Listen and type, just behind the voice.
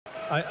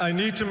I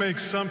need to make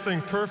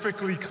something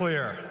perfectly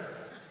clear.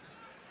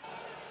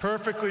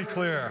 Perfectly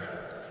clear.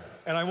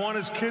 And I want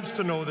his kids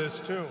to know this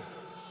too.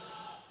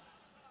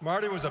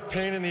 Marty was a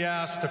pain in the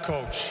ass to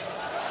coach.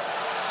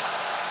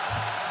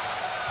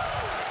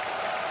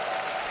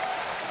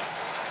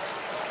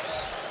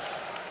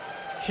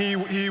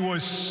 He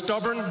was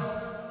stubborn.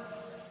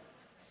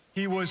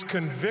 He was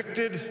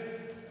convicted.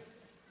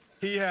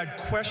 He had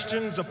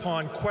questions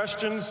upon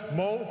questions.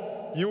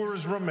 Mo, you were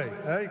his roommate,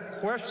 eh?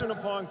 Question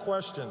upon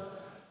question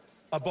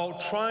about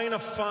trying to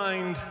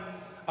find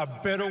a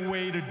better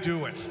way to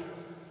do it.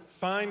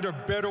 Find a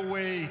better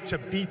way to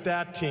beat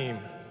that team,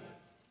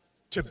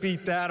 to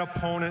beat that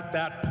opponent,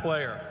 that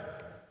player.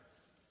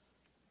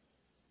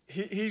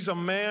 He's a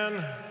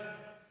man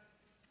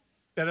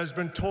that has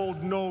been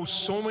told no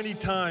so many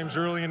times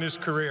early in his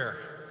career.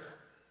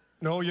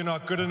 No, you're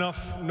not good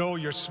enough. No,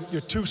 you're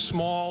too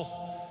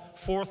small.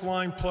 Fourth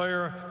line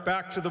player,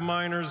 back to the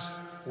minors,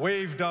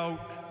 waved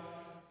out.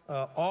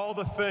 All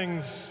the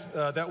things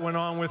that went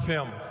on with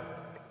him.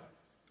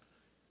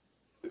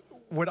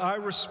 What I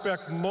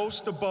respect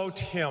most about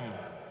him,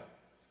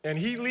 and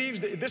he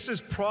leaves, this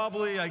is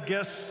probably, I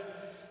guess,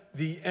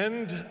 the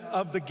end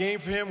of the game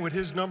for him with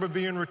his number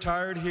being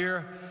retired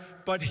here,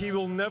 but he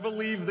will never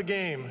leave the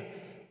game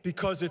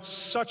because it's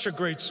such a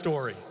great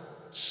story.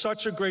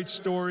 Such a great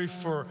story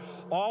for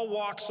all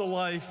walks of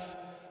life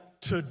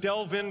to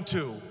delve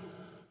into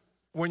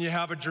when you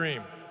have a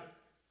dream.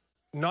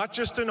 Not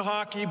just in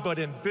hockey, but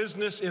in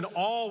business, in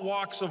all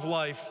walks of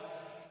life.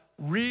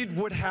 Read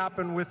what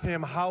happened with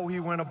him, how he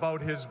went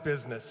about his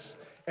business.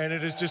 And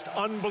it is just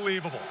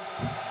unbelievable.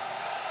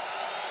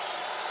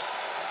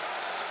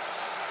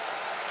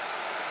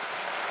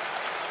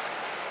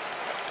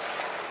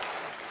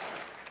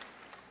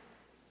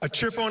 A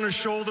chip on his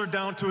shoulder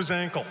down to his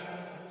ankle.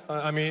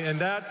 I mean,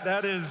 and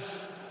that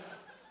is,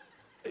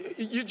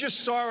 you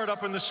just saw it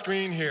up on the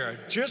screen here.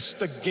 Just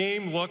the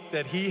game look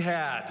that he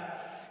had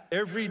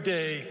every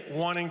day,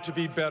 wanting to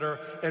be better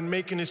and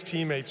making his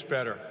teammates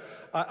better.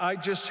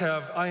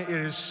 It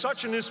is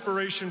such an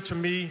inspiration to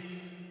me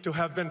to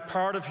have been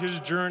part of his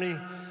journey,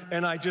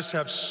 and I just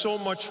have so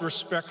much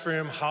respect for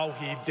him, how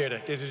he did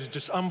it. It is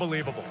just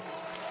unbelievable.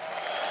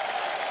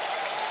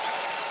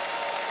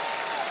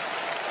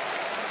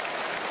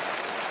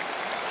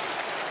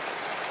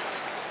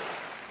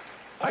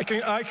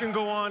 I can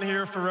go on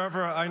here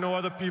forever. I know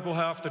other people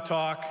have to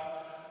talk,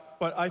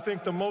 but I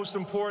think the most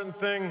important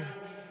thing,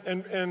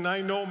 and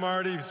I know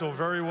Marty so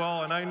very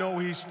well, and I know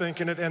he's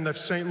thinking it, and the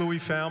St. Louis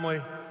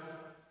family.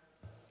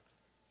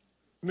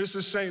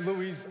 Mrs. St.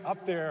 Louis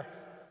up there,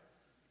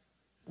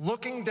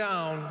 looking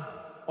down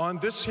on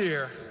this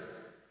here,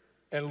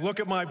 and look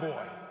at my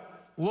boy.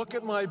 Look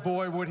at my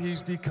boy, what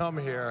he's become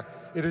here.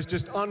 It is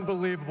just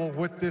unbelievable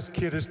what this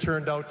kid has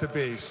turned out to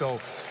be. So,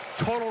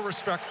 total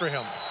respect for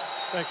him.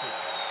 Thank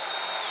you.